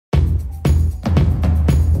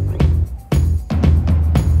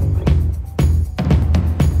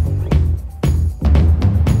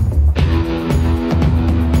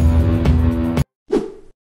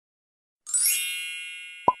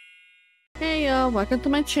y'all, welcome to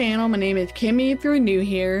my channel. My name is Kimmy if you're new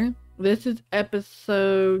here. This is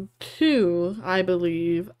episode 2, I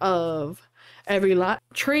believe, of Every Lot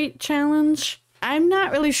Trait Challenge. I'm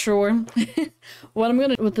not really sure what I'm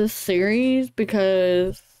gonna do with this series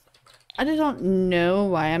because I just don't know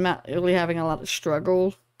why I'm not really having a lot of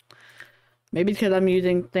struggles. Maybe because I'm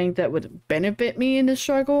using things that would benefit me in the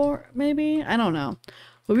struggle, maybe? I don't know.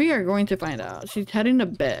 But we are going to find out. She's heading to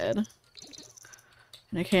bed.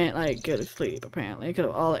 And I can't, like, go to sleep, apparently, because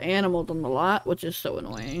of all the animals on the lot, which is so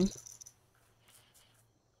annoying.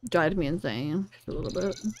 Drives me insane, just a little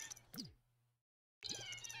bit.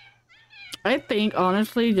 I think,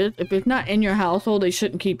 honestly, just if it's not in your household, they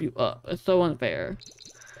shouldn't keep you up. It's so unfair.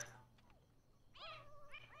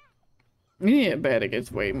 You need a bed, it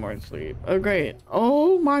gets way more sleep. Oh, great.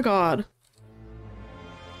 Oh, my God.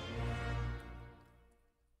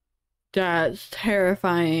 That's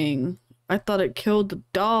terrifying. I thought it killed the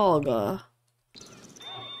dog.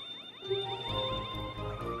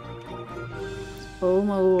 Oh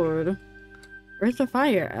my lord. Where's the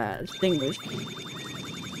fire at? Extinguish.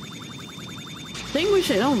 Extinguish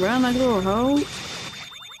it, don't run like a little hoe.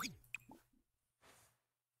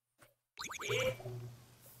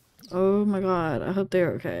 Oh my god, I hope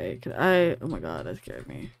they're okay. Oh my god, that scared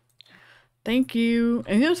me. Thank you.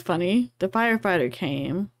 And it was funny. The firefighter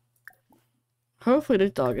came. Hopefully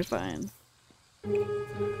this dog is fine.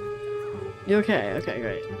 You okay? Okay,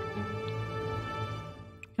 great. Can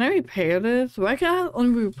I repair this? Why can't I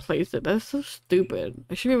only replace it? That's so stupid.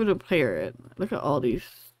 I should be able to repair it. Look at all these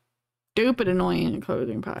stupid, annoying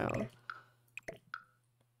clothing piles.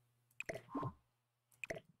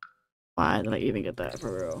 Why did I even get that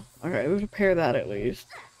for real? Okay, we'll repair that at least.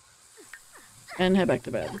 And head back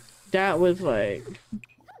to bed. That was like...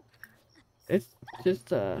 It's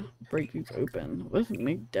just, break these open. Let's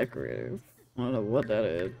make decorative. I don't know what that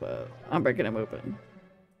is, but I'm breaking them open.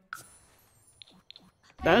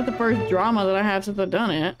 That's the first drama that I have since I've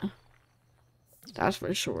done it. That's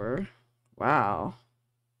for sure. Wow.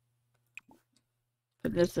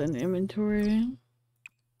 Put this in inventory.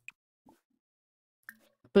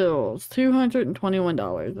 Bills.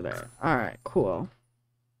 $221 a day. Alright, cool.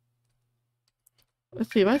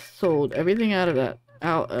 Let's see if I sold everything out of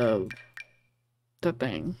the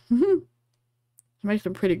thing. Make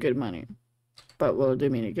some pretty good money. But will it do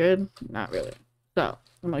me any good? Not really. So,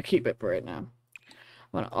 I'm gonna keep it for right now. I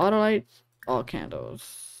want auto lights, all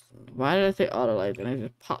candles. Why did I say auto lights and I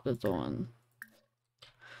just popped this on?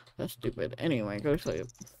 That's stupid. Anyway, go to sleep.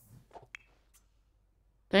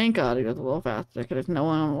 Thank God it goes a little faster because there's no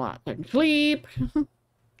one on the lot. I can sleep!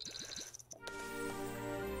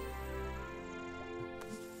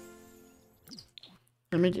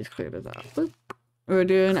 Let me just clear this out. Boop. We're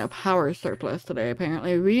doing a power surplus today,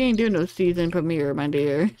 apparently. We ain't doing no season premiere, my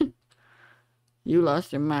dear. You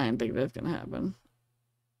lost your mind, think that's gonna happen.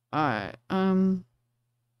 Alright,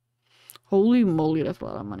 holy moly, that's a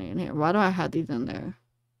lot of money in here. Why do I have these in there?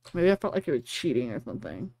 Maybe I felt like it was cheating or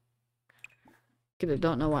something. Because I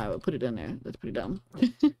don't know why I would put it in there. That's pretty dumb.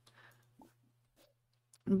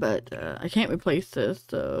 But, I can't replace this,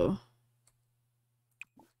 so...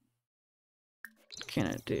 Can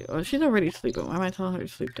I do? Oh, she's already sleeping. Why am I telling her to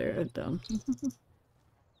sleep there? That's dumb.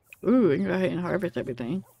 Ooh, I can go ahead and harvest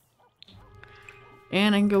everything.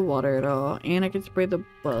 And I can go water it all. And I can spray the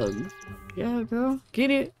bugs. Yeah, girl. Get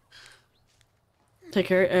it. Take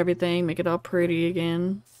care of everything. Make it all pretty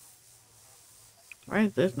again. Why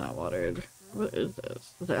is this not watered? What is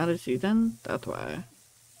this? Is it out of season? That's why.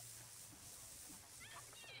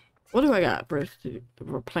 What do I got for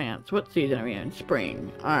plants? What season are we in? Spring.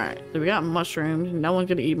 Alright, so we got mushrooms. No one's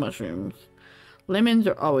gonna eat mushrooms. Lemons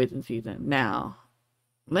are always in season. Now,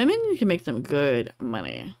 lemons can make some good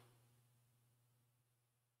money.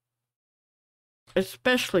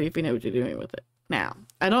 Especially if you know what you're doing with it. Now,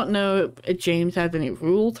 I don't know if James has any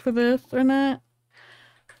rules for this or not.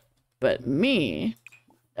 But me,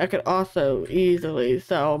 I could also easily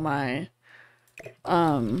sell my,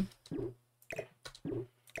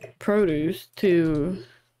 produce to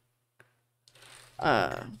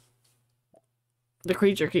the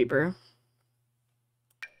creature keeper.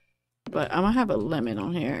 But I'm gonna have a lemon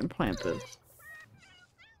on here and plant this.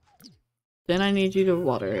 Then I need you to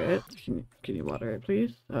water it. Can you water it,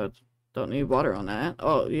 please? Oh, don't need water on that.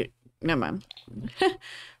 Oh, yeah, never mind.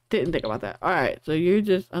 Didn't think about that. Alright, so you're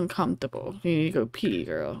just uncomfortable. You need to go pee,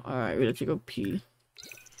 girl. Alright, we let you go pee.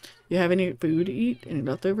 You have any food to eat? Any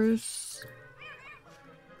leftovers?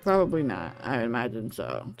 Probably not. I imagine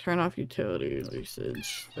so. Turn off utility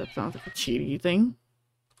usage. That sounds like a cheaty thing.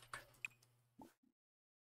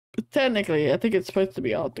 But technically, I think it's supposed to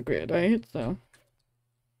be off the grid, right? So.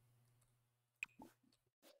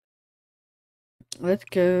 let's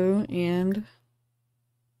go and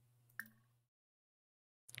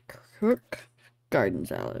cook garden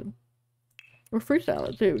salad. Or fruit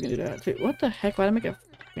salad too, we can do that too. What the heck? Why did I make a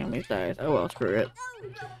family size? Oh well, screw it.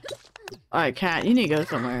 Alright, cat, you need to go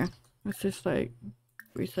somewhere. Let's just like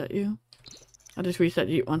reset you. I'll just reset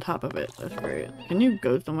you on top of it. That's great. Can you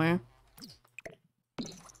go somewhere?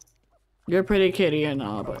 You're a pretty kitty and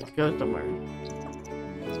all, but go somewhere.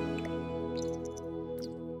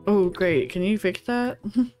 Oh great, can you fix that?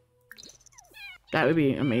 That would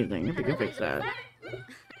be amazing if you could fix that.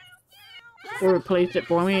 Or replace it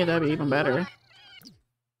for me, that'd be even better.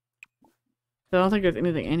 I don't think there's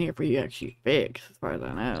anything in here for you to actually fix, as far as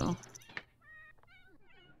I know.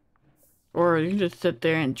 Or you can just sit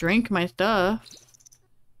there and drink my stuff.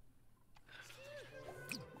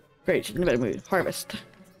 Great, she's in a better mood. Harvest.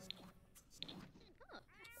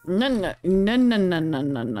 No.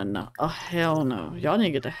 Oh, hell no. Y'all need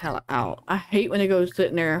to get the hell out. I hate when they go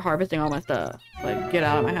sitting there harvesting all my stuff. Like, get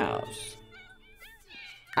out of my house.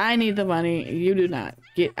 I need the money. You do not.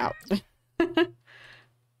 Get out.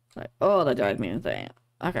 Like, oh, that drives me insane.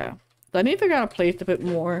 Okay. So I need to figure out a place to put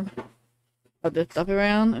more of this stuff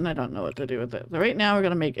around, and I don't know what to do with it. So right now we're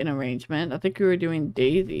going to make an arrangement. I think we were doing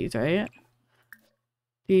daisies, right?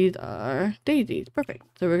 These are daisies. Perfect.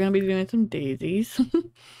 So we're going to be doing some daisies.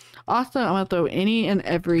 Also, I'm going to throw any and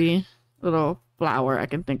every little flower I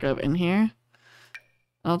can think of in here.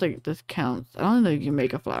 I don't think this counts. I don't know if you can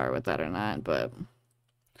make a flower with that or not, but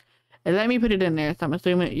it let me put it in there, so I'm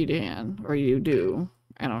assuming you can, or you do.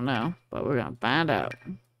 I don't know, but we're going to find out.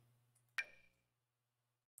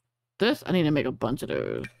 This, I need to make a bunch of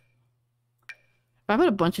those. If I put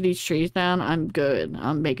a bunch of these trees down, I'm good.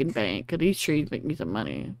 I'm making bank, because these trees make me some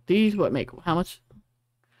money. These, what make, how much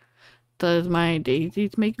does my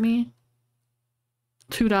daisies make me?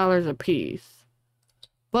 $2 a piece.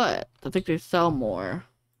 But, I think they sell more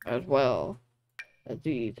as well as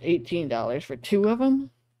these. $18 for 2 of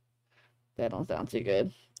them. That don't sound too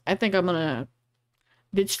good. I think I'm gonna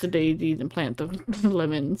ditch the daisies and plant the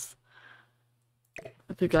lemons.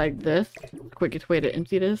 I think like this, quickest way to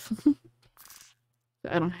empty this.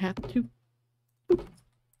 I don't have to.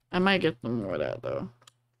 I might get some more of that though.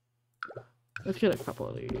 Let's get a couple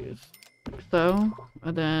of these. Like so,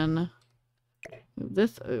 and then move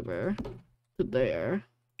this over to there.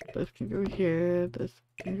 This can go here, this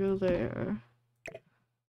can go there.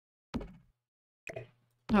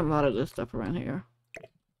 I have a lot of this stuff around here.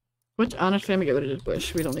 Which, honestly, let me get rid of this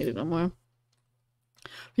bush. We don't need it no more.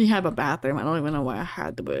 We have a bathroom. I don't even know why I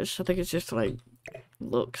had the bush. I think it's just, like,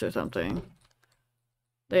 looks or something.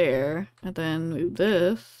 There. And then move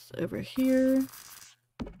this over here.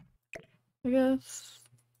 I guess.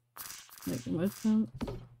 Make the most sense.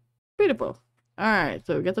 Beautiful. Alright,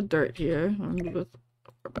 so we got the dirt here. I'll move this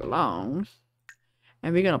where it belongs.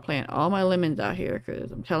 And we're gonna plant all my lemons out here,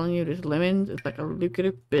 because I'm telling you, this lemons is like a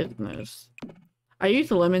lucrative business. I use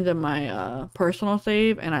the lemons in my personal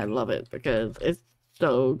save, and I love it because it's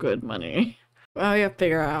so good money. Well, we have to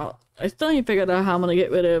figure out. I still need to figure out how I'm gonna get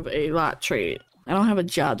rid of a lot trait. I don't have a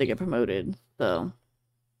job to get promoted, so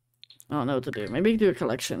I don't know what to do. Maybe do a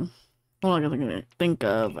collection. All I'm gonna think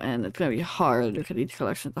of, and it's gonna be hard because these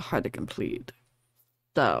collections are hard to complete.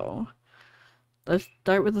 So let's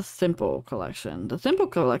start with a simple collection. The simple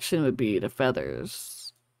collection would be the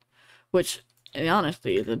feathers. Which, in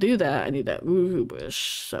honesty, to do that, I need that woohoo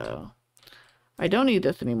bush. So, I don't need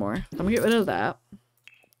this anymore. So I'm gonna get rid of that.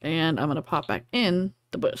 And I'm gonna pop back in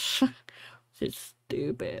the bush. Which is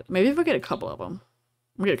stupid. Maybe if I get a couple of them.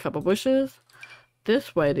 I'm gonna get a couple bushes.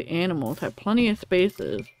 This way, the animals have plenty of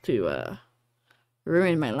spaces to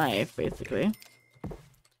ruin my life, basically.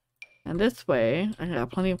 And this way, I have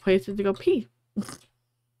plenty of places to go pee.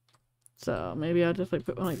 So maybe I'll just like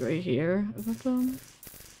put one like right here or something.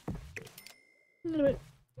 A little bit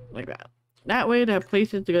like that. That way they have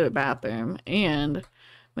places to go to the bathroom, and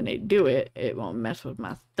when they do it, it won't mess with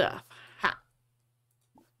my stuff. Ha!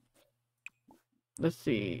 Let's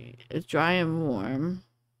see. It's dry and warm.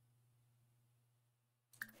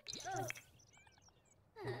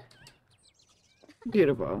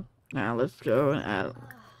 Beautiful. Now let's go and add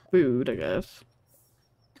food, I guess.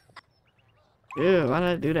 Ew, why did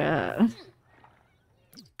I do that?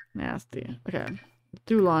 Nasty. Okay. Let's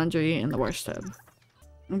do laundry in the wash tub.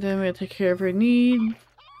 And then we'll take care of her needs,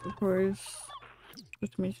 of course.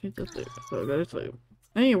 Which means she needs to sleep. So go to sleep.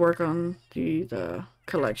 I need to work on these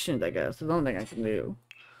collections, I guess. It's the only thing I can do.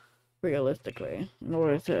 Realistically. In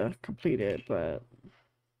order to complete it, but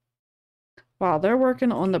while they're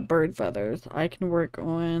working on the bird feathers, I can work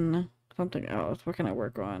on something else. What can I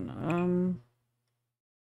work on?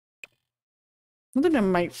 Something that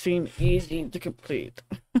might seem easy to complete.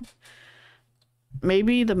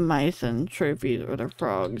 Maybe the mice and trophies or the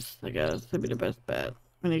frogs, I guess, would be the best bet.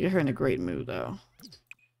 I need to get her in a great mood, though.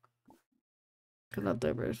 Cause of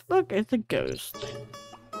the look, it's a ghost.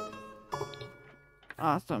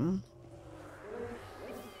 Awesome.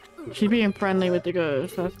 She's being friendly with the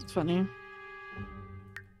ghost. That's funny.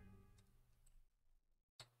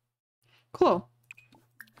 Cool.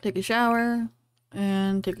 Take a shower.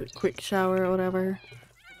 And take a quick shower or whatever.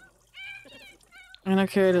 And I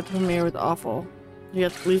carried it to me with awful. You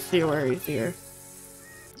have to at least see where he's here.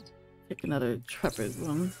 Take another trepid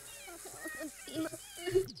one.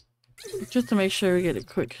 Just to make sure we get a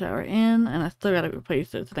quick shower in, and I still gotta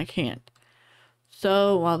replace this, and I can't.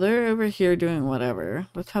 So while they're over here doing whatever,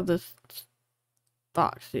 let's have this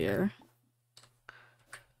box here.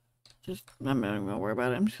 I'm not even gonna worry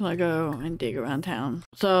about it. I'm just gonna go and dig around town.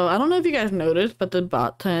 So I don't know if you guys noticed, but the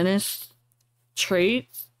botanist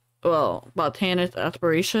traits, well, botanist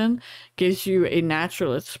aspiration gives you a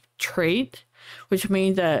naturalist trait, which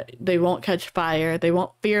means that they won't catch fire, they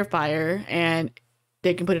won't fear fire, and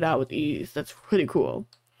they can put it out with ease. That's pretty cool.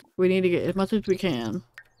 We need to get as much as we can.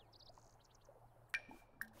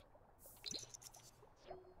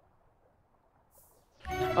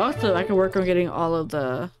 Also, I can work on getting all of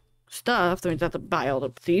the stuff. That means I have to buy all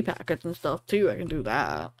the seed packets and stuff too. I can do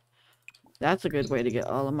that. That's a good way to get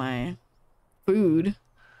all of my food.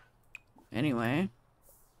 Anyway.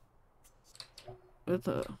 There's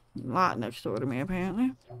a lot next door to me,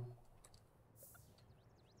 apparently.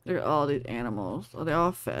 Look at all these animals. Oh, they're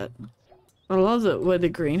all fed. I love the way the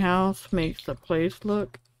greenhouse makes the place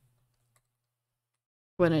look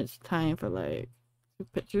when it's time for, like,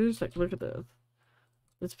 pictures. Like, look at this.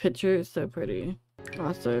 This picture is so pretty.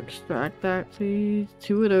 Also, extract that, please.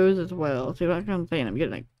 2 of those as well. See, like I'm saying, I'm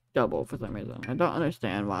getting like double for some reason. I don't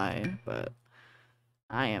understand why, but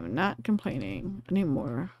I am not complaining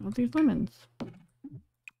anymore of these lemons.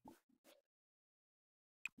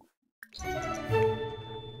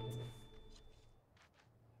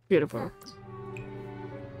 Beautiful.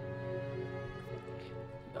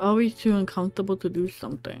 Always too uncomfortable to do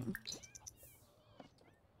something.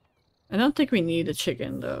 I don't think we need a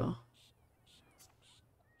chicken, though.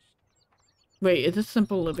 Wait, is this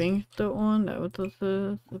simple living still on? That what this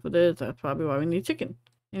is? If it is, that's probably why we need chicken.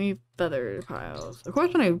 Any feather piles. Of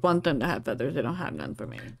course, when I want them to have feathers, they don't have none for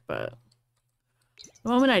me. But the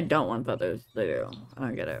moment I don't want feathers, they do. I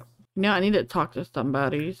don't get it. You know, I need to talk to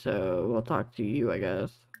somebody, so we'll talk to you, I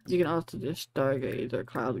guess. You can also just stargaze or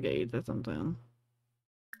cloud gaze or something.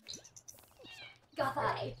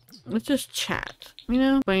 Let's just chat, you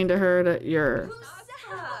know? Explain to her that you're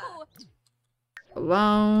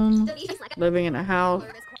alone, living in a house,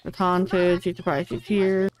 it's haunted, she's surprised she's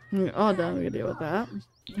here. All done, we can deal with that.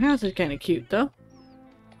 The house is kind of cute, though.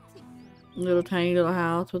 Little tiny little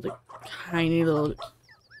house with a tiny little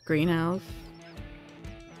greenhouse.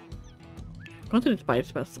 Going to the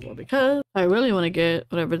Spice Festival because I really want to get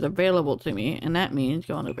whatever's available to me, and that means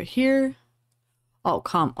going over here. Oh,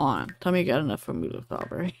 come on. Tell me you got enough for Moodle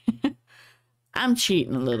Strawberry. I'm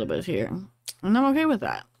cheating a little bit here, and I'm okay with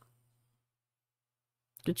that.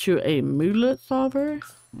 Get you a moodlet solver,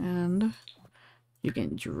 and you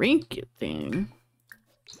can drink it thing.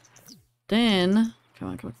 Then,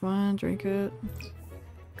 come on, drink it.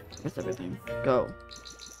 That's everything. Go.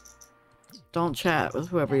 Don't chat with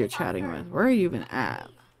whoever you're chatting with. Where are you even at?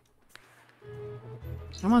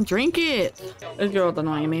 Come on, drink it! This girl's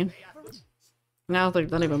annoying me. Now it's like,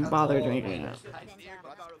 don't even bother drinking it.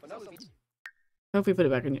 Hope you put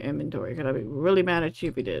it back in your inventory, because I'd be really mad at you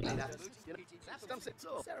if you did.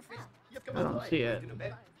 I don't see it.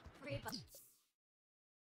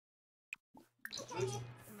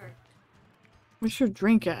 Where's your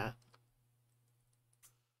drink at?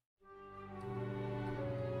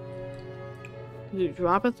 Did you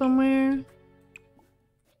drop it somewhere?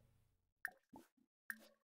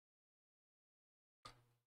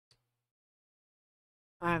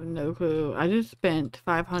 I have no clue. I just spent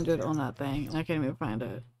 500 on that thing and I can't even find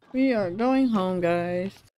it. We are going home,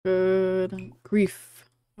 guys. Good grief.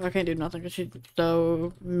 I can't do nothing because she's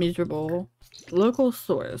so miserable. Local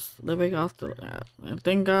source. Living off the land. And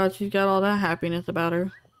thank God she's got all that happiness about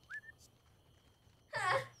her.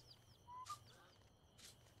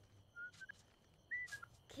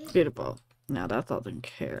 Beautiful. Now that's all taken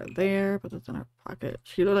care of there, but it's in her pocket.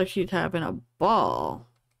 She looks like she's having a ball.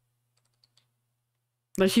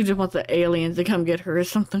 Like she just wants the aliens to come get her or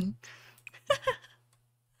something.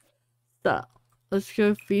 So, let's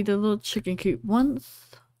go feed the little chicken coop once.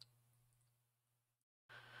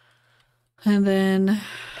 And then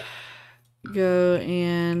go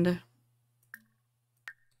and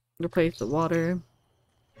Replace the water.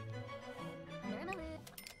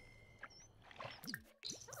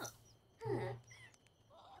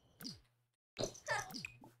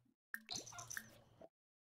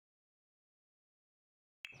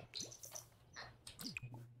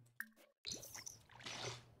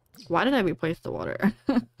 Why did I replace the water?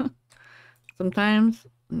 Sometimes,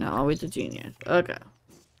 no, always a genius. Okay.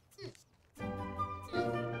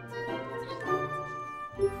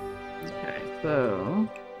 Okay, so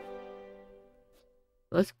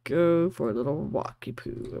let's go for a little walkie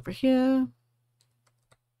poo over here.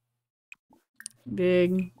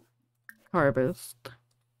 Dig, harvest,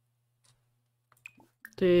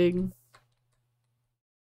 dig,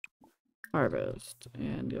 harvest,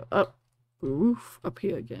 and go up. Oof, up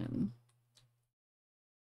here again.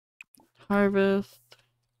 Harvest,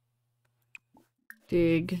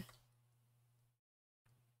 dig,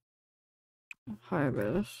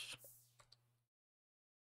 harvest,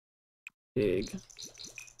 dig.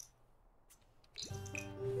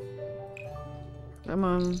 Come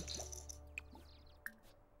on.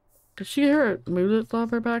 Did she get her movement off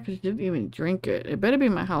her back? She didn't even drink it. It better be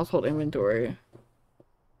my household inventory.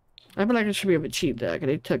 I feel like it should be able to cheat that because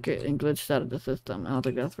they took it and glitched out of the system. I don't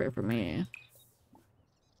think that's fair for me.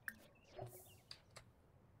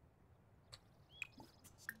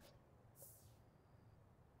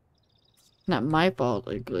 Not my fault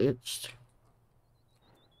it glitched.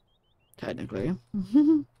 Technically.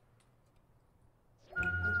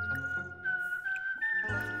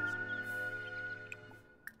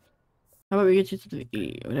 How about we get you something to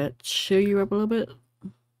eat? Would that cheer you up a little bit?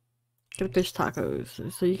 Get fish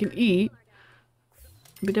tacos so you can eat.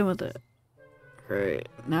 Be done with it. Great.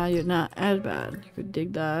 Now you're not as bad. You could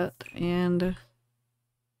dig that and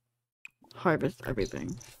harvest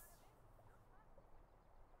everything.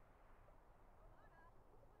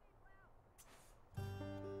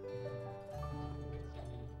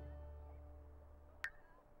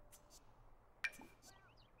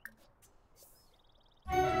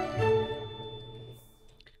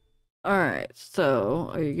 Alright, so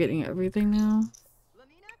are you getting everything now?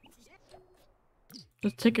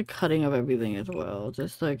 Let's take a cutting of everything as well,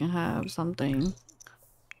 just so I can have something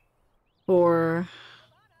for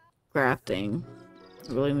crafting.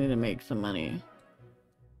 I really need to make some money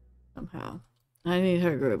somehow. I need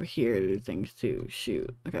her to go over here to do things too.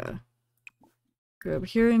 Shoot. Okay. Go over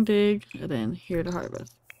here and dig, and then here to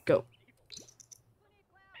harvest. Go.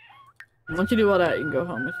 Once you do all that, you can go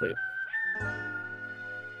home and sleep.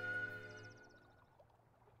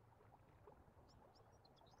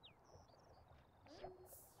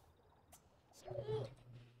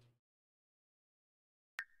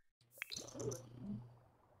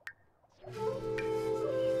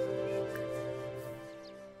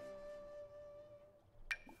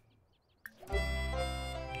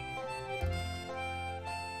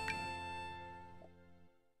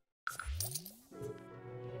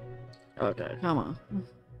 Okay, come on.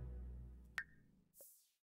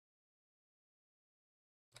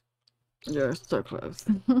 You're so close.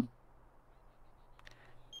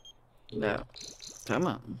 No. Come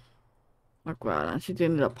on. Look wow, she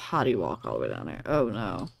did a potty walk all the way down there. Oh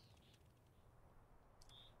no.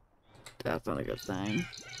 That's not a good sign.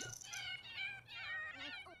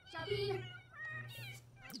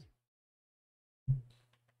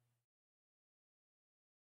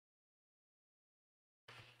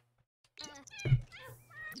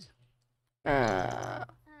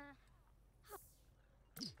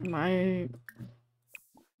 My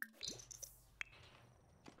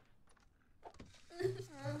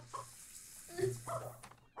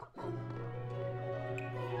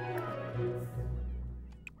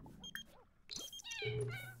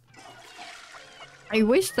I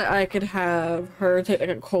wish that I could have her take like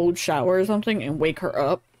a cold shower or something and wake her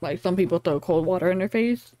up. Like some people throw cold water in their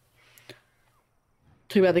face.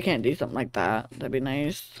 Too bad they can't do something like that. That'd be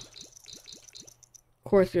nice. Of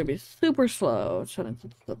course, it's gonna be super slow. Trying to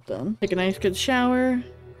get stuff done. Take a nice good shower.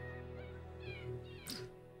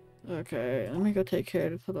 Okay, let me go take care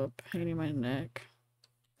of this little pain in my neck.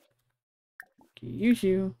 Use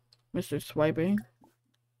you, Mr. Swiping.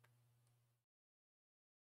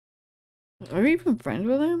 Are we even friends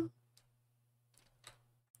with him?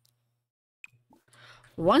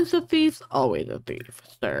 Once a thief, always a thief,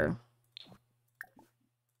 sir.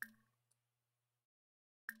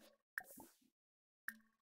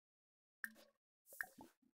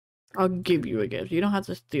 I'll give you a gift. You don't have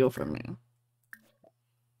to steal from me.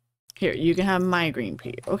 Here, you can have my green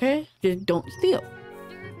pea, okay? Just don't steal.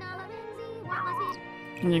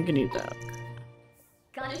 And you can eat that.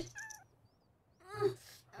 Got it.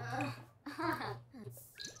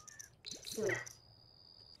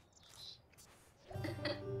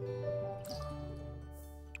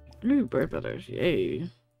 Ooh, bird feathers, yay.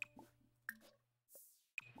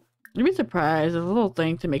 You'd be surprised, it's a little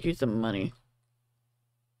thing to make you some money.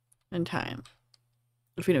 And time.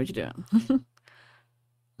 If you know what you're doing.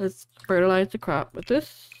 Let's fertilize the crop with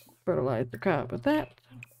this. Fertilize the crop with that.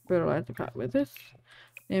 Fertilize the crop with this.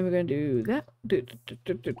 And we're gonna do that.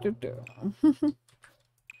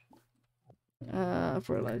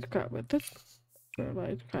 Fertilize the crop with this.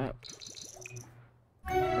 Fertilize the crop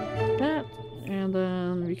with that. And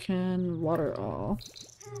then we can water all.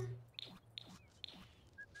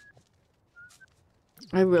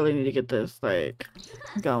 I really need to get this, like,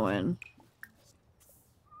 going.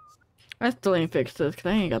 I still ain't fixed this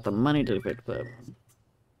because I ain't got the money to fix it.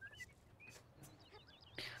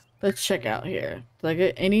 Let's check out here. Did I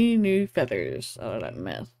get any new feathers out of that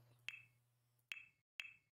mess?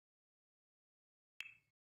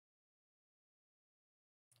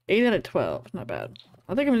 Eight out of 12. Not bad.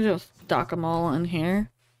 I think I'm just gonna stock them all in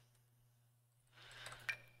here.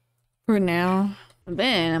 For now. And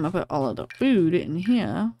then I'm gonna put all of the food in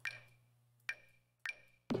here.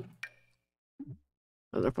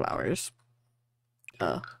 Those are flowers.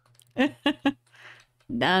 Oh.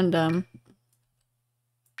 Dumb.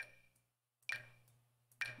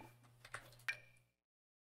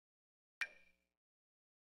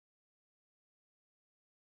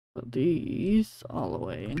 Put these all the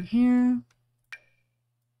way in here.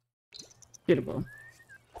 Beautiful.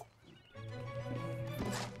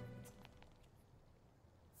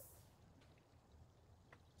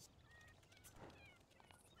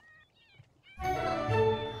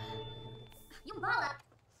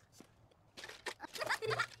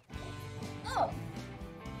 Oh.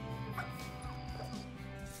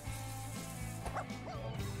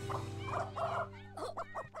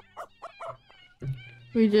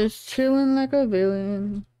 We just chilling like a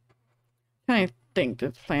villain. I think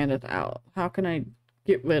to plan this out. How can I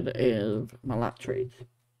get rid of my lot traits?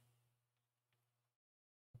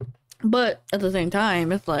 But at the same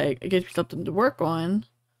time, it's like it gives me something to work on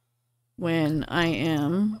when I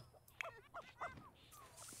am,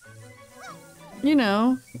 you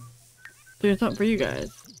know, doing something for you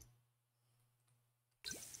guys.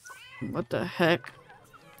 What the heck?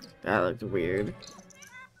 That looks weird.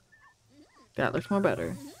 That looks more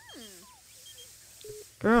better.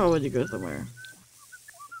 Girl, would you go somewhere?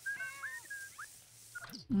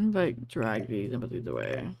 I'm like drag these and put these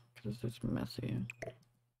away because it's just messy.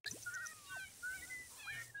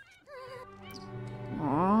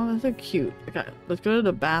 Aw, that's so cute. Okay, let's go to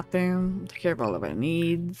the bathroom. Take care of all of our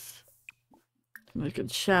needs. Make a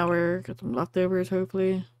good shower. Got some leftovers,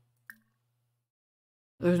 hopefully.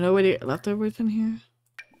 There's no way to get leftovers in here?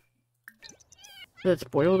 Is it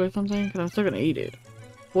spoiled or something? Because I'm still gonna eat it.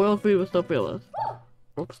 Spoiled food will still feed us.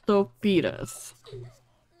 Will still feed us.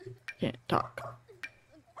 Can't talk.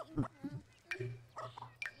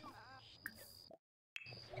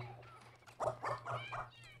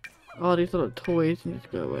 All these little toys need to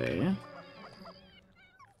go away.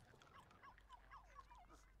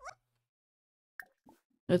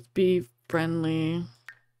 Let's be friendly.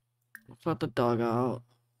 Let's let the dog out.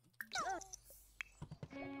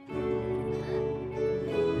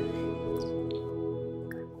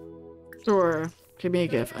 Sure. Give me a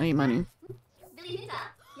gift. I need money.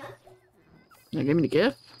 Now give me the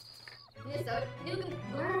gift?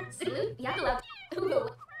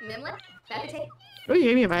 Oh, you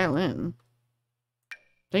gave me a violin.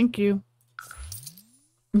 Thank you.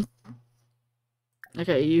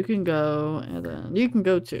 Okay, you can go, and then you can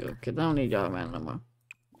go too, because I don't need y'all around no more.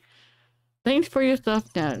 Thanks for your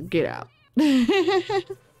stuff. Now get out.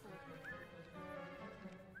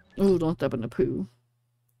 Ooh, don't step in the poo.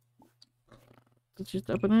 Did you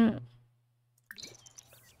step in it?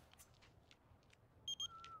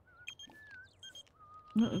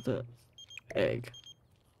 What is it? Egg.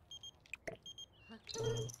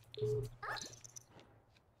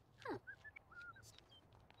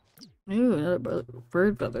 Ooh, another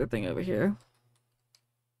bird feather thing over here.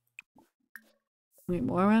 Any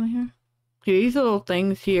more around here? Okay, these little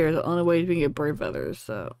things here are the only way you can get bird feathers,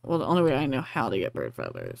 so... Well, the only way I know how to get bird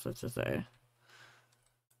feathers, let's just say.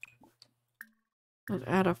 Let's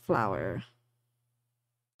add a flower.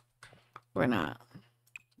 Or not.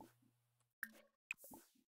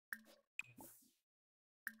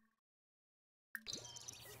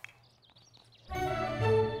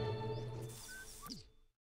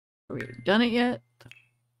 Have we done it yet?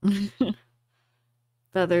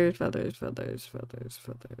 Feathers, feathers, feathers, feathers,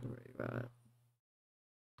 feathers. Where you at?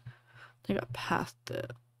 I think I passed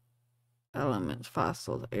it. Elements,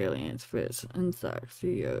 fossils, aliens, fish, insects,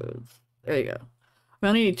 CEOs. There you go. We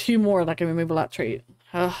only need 2 more that can remove a lot trait.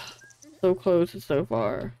 So close and so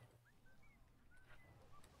far.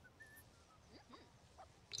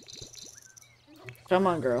 Come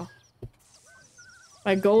on, girl.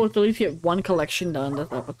 My goal is to at least get one collection done this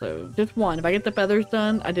episode. Just one. If I get the feathers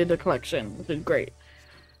done, I did the collection, which is great.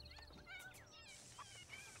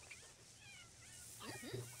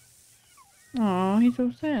 Aw, he's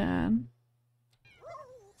so sad.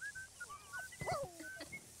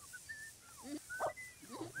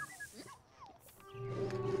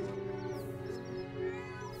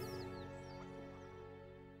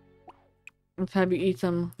 Let's have you eat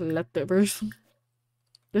some leftovers.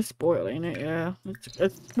 It's spoiling it, yeah.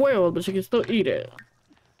 It's spoiled, but you can still eat it.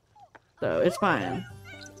 So, it's fine.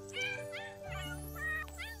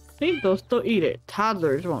 See, they'll still eat it.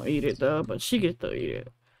 Toddlers won't eat it, though, but she can still eat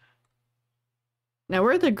it. Now,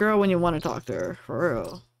 where's the girl when you want to talk to her? For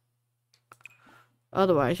real.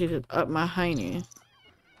 Otherwise, she's just up my hiney.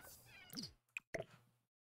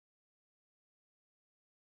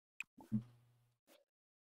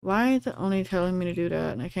 Why is it only telling me to do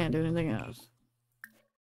that and I can't do anything else?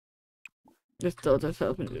 It still just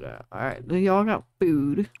tells me to do that. Alright, y'all got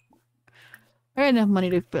food. I got enough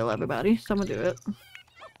money to fill everybody, so I'm gonna do it.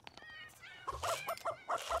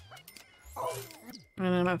 And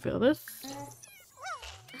then I'm gonna fill this.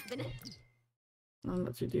 I'll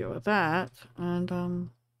let you deal with that. And, I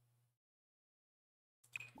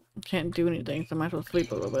can't do anything, so I might as well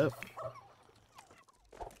sleep a little bit.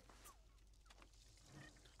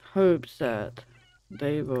 Hopes that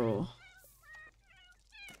they will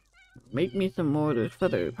make me some more of those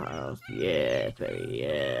feather piles. Yes, baby,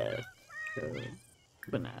 yes. So,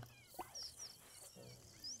 open that.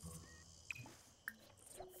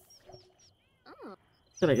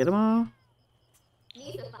 Did I get them all?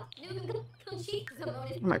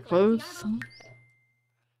 My clothes?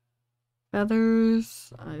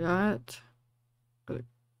 Feathers. I got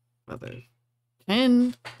feathers.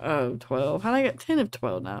 10 of 12. How did I get 10 of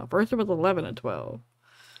 12 now? First it was 11 of 12.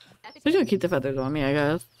 I'm gonna keep the feathers on me, I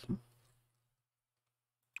guess.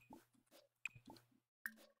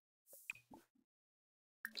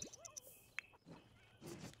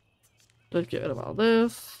 Let's get rid of all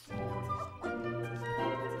this.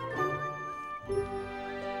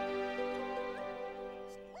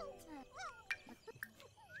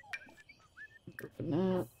 Open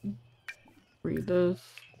that. Read this.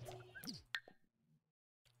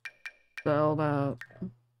 Sell that.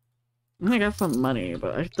 I got some money,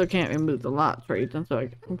 but I still can't remove the lot trades until I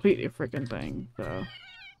complete the freaking thing, so.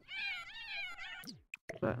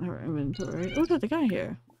 Is that in her inventory? Oh, there's a guy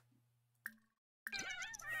here.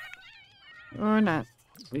 Or not.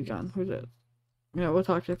 He's gone. Who's this? Yeah, we'll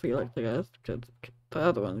talk to Felix, I guess, because the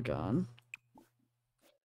other one's gone.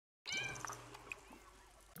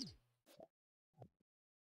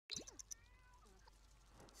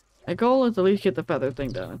 My goal is to at least get the feather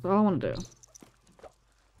thing done. That's all I want to do.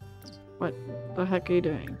 What the heck are you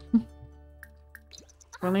doing?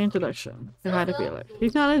 Friendly introduction. Say hi to Felix.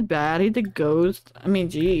 He's not as bad. He's a ghost. I mean,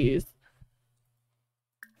 jeez.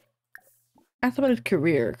 Ask about his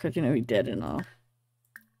career, because, you know, he did and all.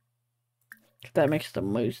 That makes the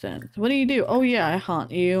most sense. What do you do? Oh, yeah, I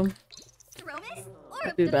haunt you.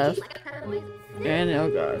 I do best. And,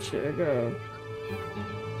 oh gosh, here we go.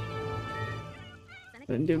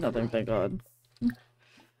 Didn't do nothing, thank God.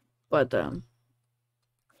 But,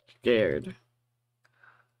 scared.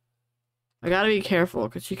 I gotta be careful,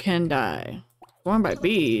 because you can die. Swarmed by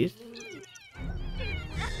bees.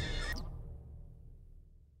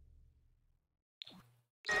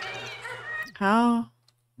 How?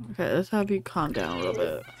 Okay, let's have you calm down a little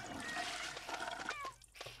bit.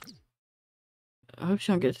 I hope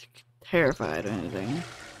she don't get terrified or anything.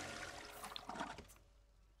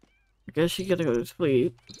 I guess she gotta go to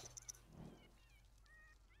sleep.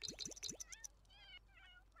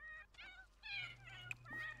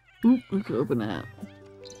 Oop, we can open that.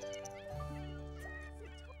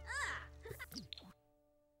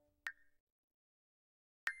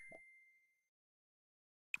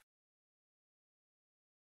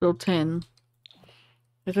 Still 10.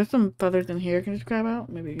 Is there some feathers in here I can just grab out?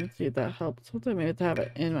 Maybe you can see if that helps with it. Maybe to have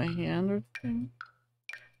it in my hand or something.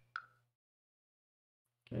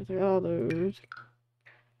 Okay, so I got all those.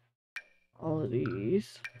 All of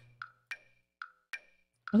these.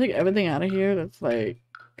 I'll take everything out of here that's like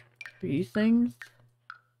these things.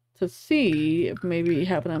 To see if maybe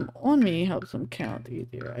having them on me helps them count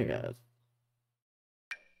easier, I guess.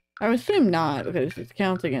 I would assume not, because it's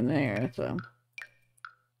counting in there, so.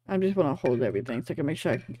 I just want to hold everything so I can make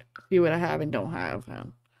sure I can see what I have and don't have.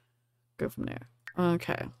 And go from there.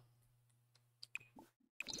 Okay.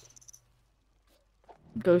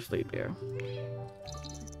 Go sleep here.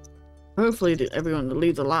 Hopefully everyone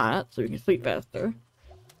leaves a lot so we can sleep faster.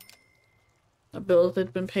 The bills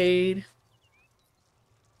have been paid.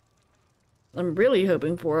 I'm really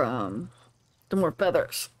hoping for the more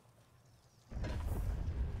feathers.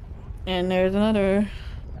 And there's another.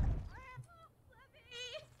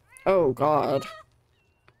 Oh god.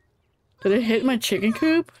 Did it hit my chicken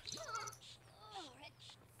coop?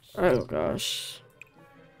 Oh gosh.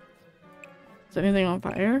 Is anything on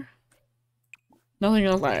fire? Nothing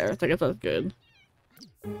on fire, so I guess that's good.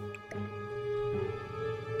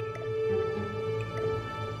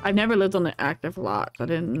 I've never lived on an active lot, so I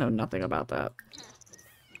didn't know nothing about that.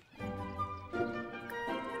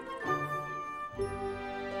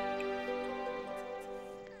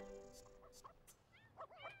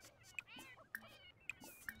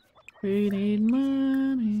 We need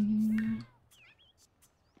money.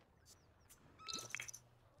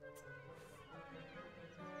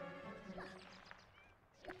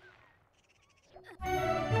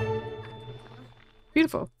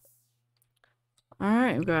 Beautiful.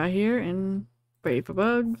 Alright, we go out here and wait for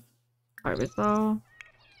bugs. Harvest all.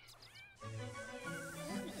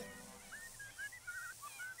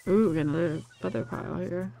 Ooh, we got another feather pile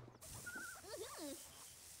here.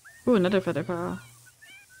 Ooh, another feather pile.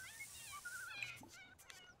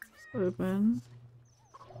 Open.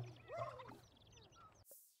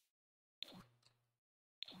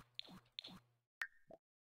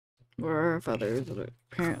 Where are feathers that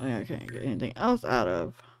apparently I can't get anything else out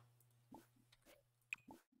of?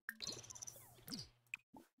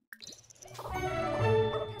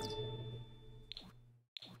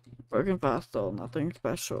 Broken fossil, nothing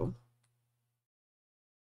special.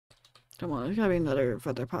 Come on, there's gotta be another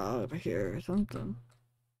feather pile over here or something.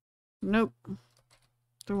 Nope.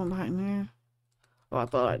 There's one behind there. Oh, I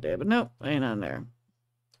thought I did, but nope, ain't on there.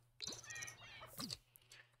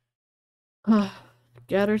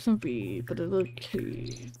 Gather some feed for the little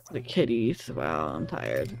kitty. The kitties. Wow, I'm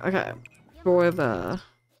tired. Okay. For the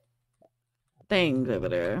things over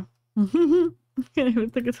there. I can't even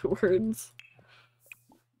think of the words.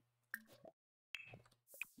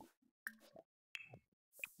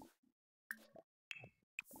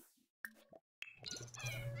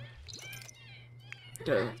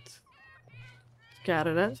 Good.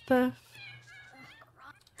 Scatter that stuff.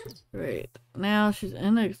 Great. Now she's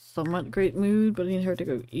in a somewhat great mood, but I need her to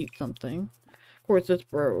go eat something. Of course, it's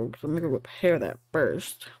broke, so I'm gonna go repair that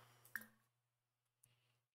first.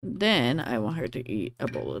 Then I want her to eat a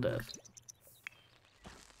bowl of this.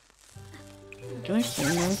 Can I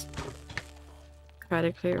clean this? Try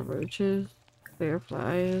to clear roaches, clear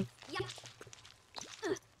flies.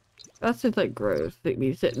 That's just like gross. They'd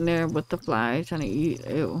be sitting there with the flies trying to eat.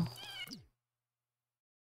 Ew.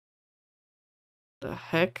 The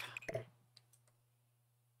heck?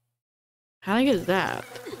 How do I get that?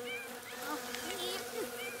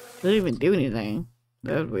 Didn't even do anything.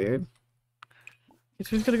 That was weird. Guess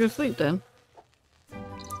who's gonna go sleep then?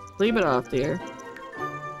 Sleep it off, dear.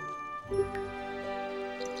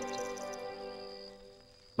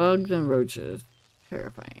 Bugs and roaches.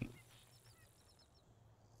 Terrifying.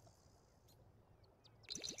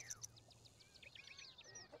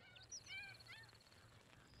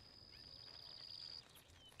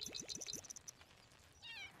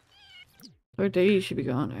 Third day should be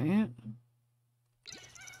gone, right?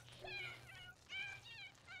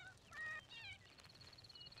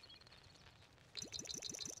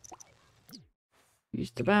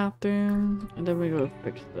 Use the bathroom, and then we go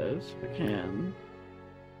fix this if we can.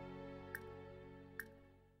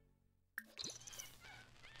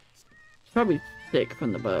 It's probably sick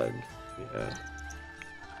from the bugs. Yeah.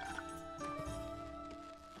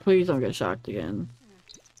 Please don't get shocked again.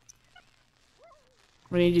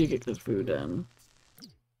 We need you to get this food in.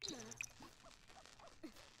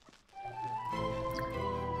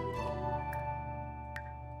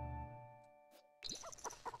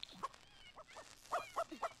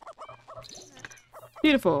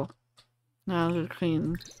 Beautiful. Now just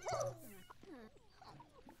clean.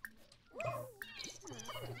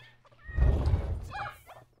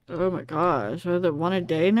 Oh my gosh, is it one a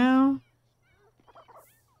day now?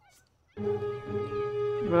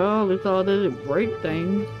 Well, at least all did is break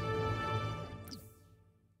things.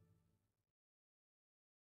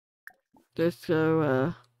 Just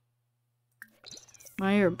so,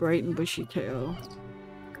 Meyer bright and bushy tail.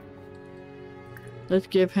 Let's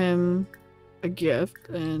give him a gift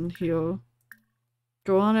and he'll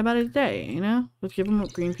go on about his day, you know? Let's give him a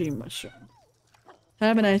green pea mushroom.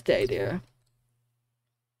 Have a nice day, dear.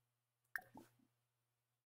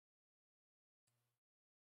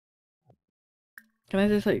 Can I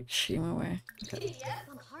just like shoo him away? Okay.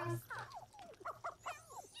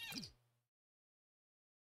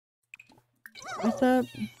 What's up?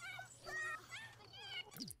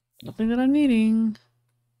 Nothing that I'm needing.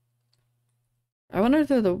 I wonder if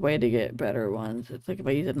there's a way to get better ones. It's like if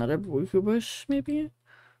I use another Wuku bush, maybe?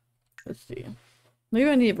 Let's see. Maybe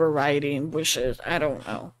I need variety in bushes. I don't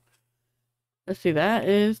know. Let's see, that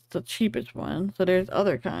is the cheapest one. So there's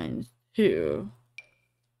other kinds too.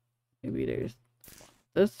 Maybe there's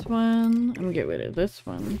this one. I'm gonna get rid of this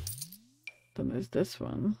one. Then there's this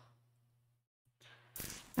one.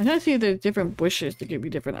 I'm trying to see if there's different bushes to give you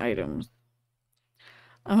different items.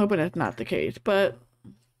 I'm hoping that's not the case, but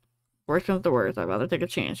worst comes to worst, I'd rather take a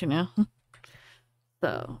chance, you know?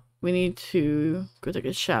 So, we need to go take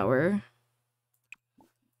a shower.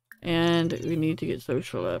 And we need to get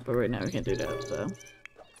social up, but right now we can't do that, so.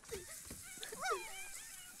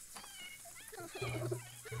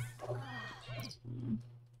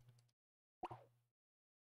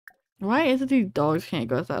 Why is it these dogs can't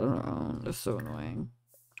go outside on their own? They're so annoying.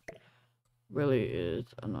 Really is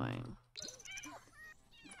annoying.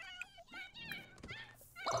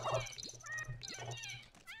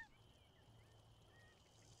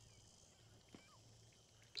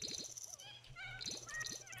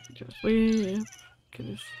 Just leave. Get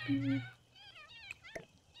a sleep.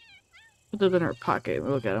 Put those in her pocket.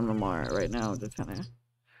 We'll look at them tomorrow. Right now, just kind of.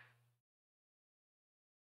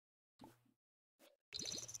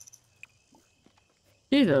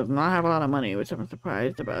 She does not have a lot of money, which I'm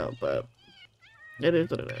surprised about, but it is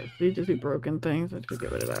what it is. These just be broken things. Let's just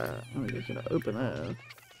get rid of that. I'm just gonna open this.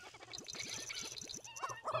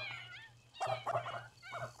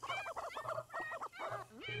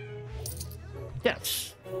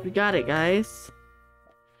 Yes, we got it, guys.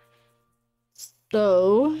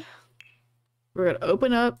 So we're gonna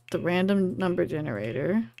open up the random number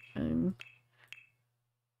generator and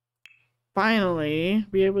finally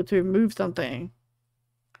be able to remove something.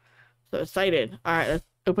 So excited. Alright, let's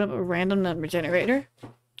open up a random number generator.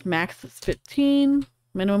 Max is 15,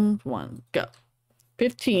 minimum 1. Go.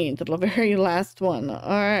 15 to the very last one.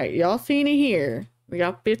 Alright, y'all seen it here. We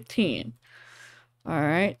got 15.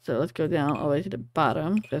 Alright, so let's go down all the way to the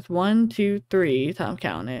bottom. That's 1, 2, 3, so I'm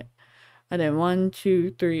counting it. And then 1,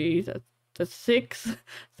 2, 3, that's 6,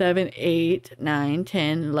 7, 8, 9,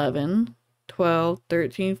 10, 11, 12,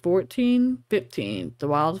 13, 14, 15. The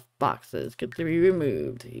wild boxes get to be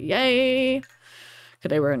removed. Yay! Because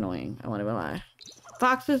they were annoying. I won't even lie.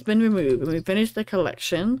 Fox has been removed and we finished the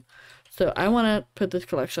collection. So I want to put this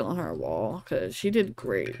collection on her wall because she did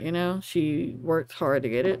great, you know? She worked hard to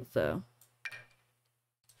get it, so.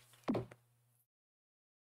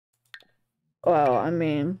 Well, I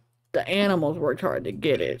mean, the animals worked hard to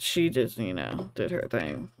get it. She just, you know, did her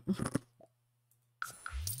thing.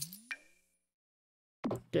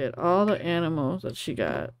 Get all the animals that she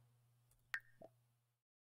got.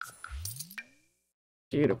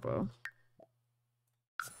 Beautiful.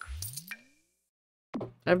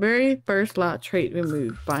 Our very first lot trait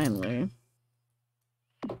removed, finally.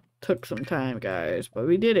 Took some time, guys, but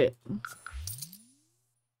we did it.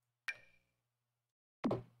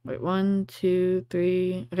 Wait, 1, 2,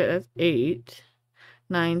 3. Okay, that's 8,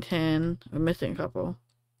 9, 10. We're missing a couple.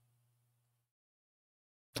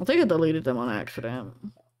 I think I deleted them on accident.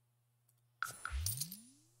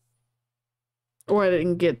 Or I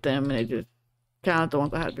didn't get them and it just counted the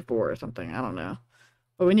ones I had before or something. I don't know.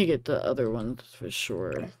 But we need to get the other ones for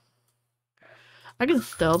sure. I can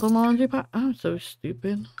sell the laundry pot. I'm so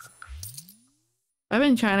stupid. I've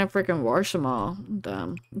been trying to freaking wash them all. I'm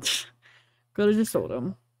dumb. Could have just sold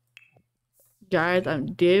them. Guys, I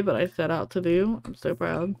did what I set out to do. I'm so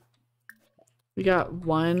proud. We got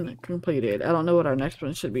one completed. I don't know what our next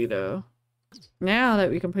one should be though. Now that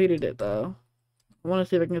we completed it though, I want to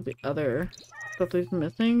see if I can get the other stuff that's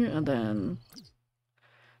missing, and then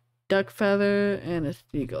duck feather and a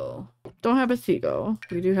seagull. Don't have a seagull.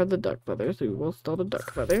 We do have the duck feather, so we will still the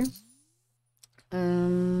duck feather.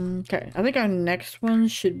 Okay. I think our next one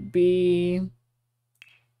should be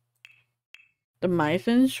the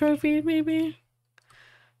Myson's trophy, maybe?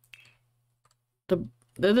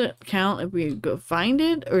 Does it count if we go find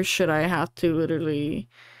it, or should I have to literally,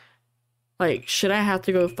 like, should I have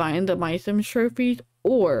to go find the Myson's trophies,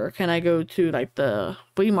 or can I go to, like, the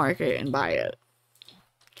flea market and buy it?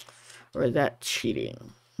 Or is that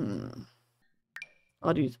cheating?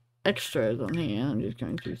 All these extras on here, I'm just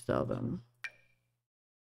going to sell them.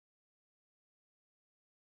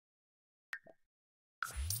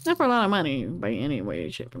 Not for a lot of money by any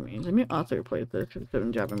way, shape, or means. Let me also replace this because it's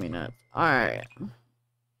been driving me nuts. Alright.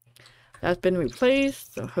 That's been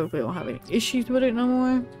replaced, so hopefully I won't have any issues with it no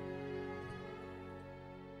more.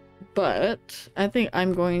 But I think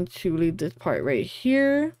I'm going to leave this part right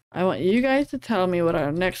here. I want you guys to tell me what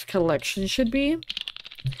our next collection should be.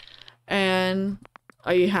 And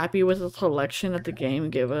Are you happy with the selection that the game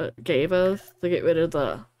gave us to get rid of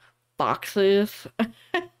the foxes?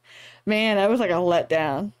 Man, that was like a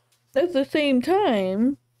letdown. At the same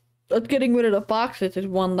time, us getting rid of the foxes is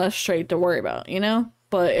one less trait to worry about, you know?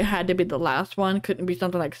 But it had to be the last one. Couldn't be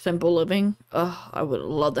something like simple living. Ugh, I would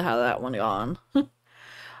love to have that one gone.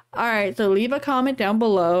 Alright, so leave a comment down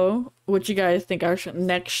below what you guys think our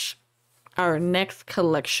next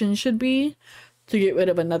collection should be to get rid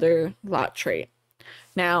of another lot trait.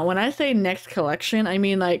 Now, when I say next collection, I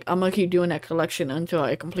mean like I'm gonna keep doing that collection until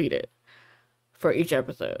I complete it for each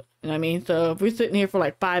episode. You know what I mean? So if we're sitting here for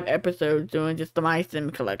like 5 episodes doing just the My Sim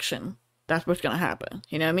collection, that's what's gonna happen.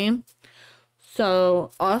 You know what I mean?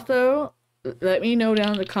 So also let me know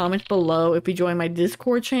down in the comments below if you join my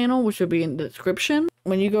Discord channel, which will be in the description.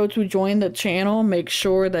 When you go to join the channel, make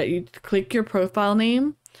sure that you click your profile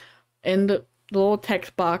name in the little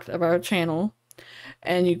text box of our channel,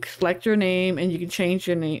 and you select your name, and you can change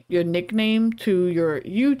your nickname to your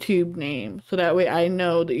YouTube name, so that way I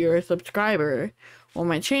know that you're a subscriber on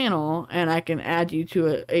my channel, and I can add you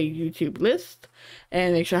to a YouTube list,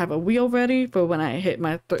 and make sure I have a wheel ready for when I hit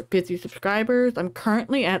my 50 subscribers. I'm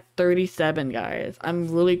currently at 37, guys. I'm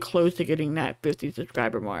really close to getting that 50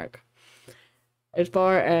 subscriber mark. As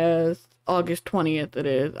far as August 20th it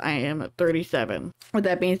is, I am at 37. With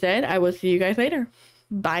that being said, I will see you guys later.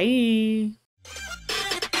 Bye!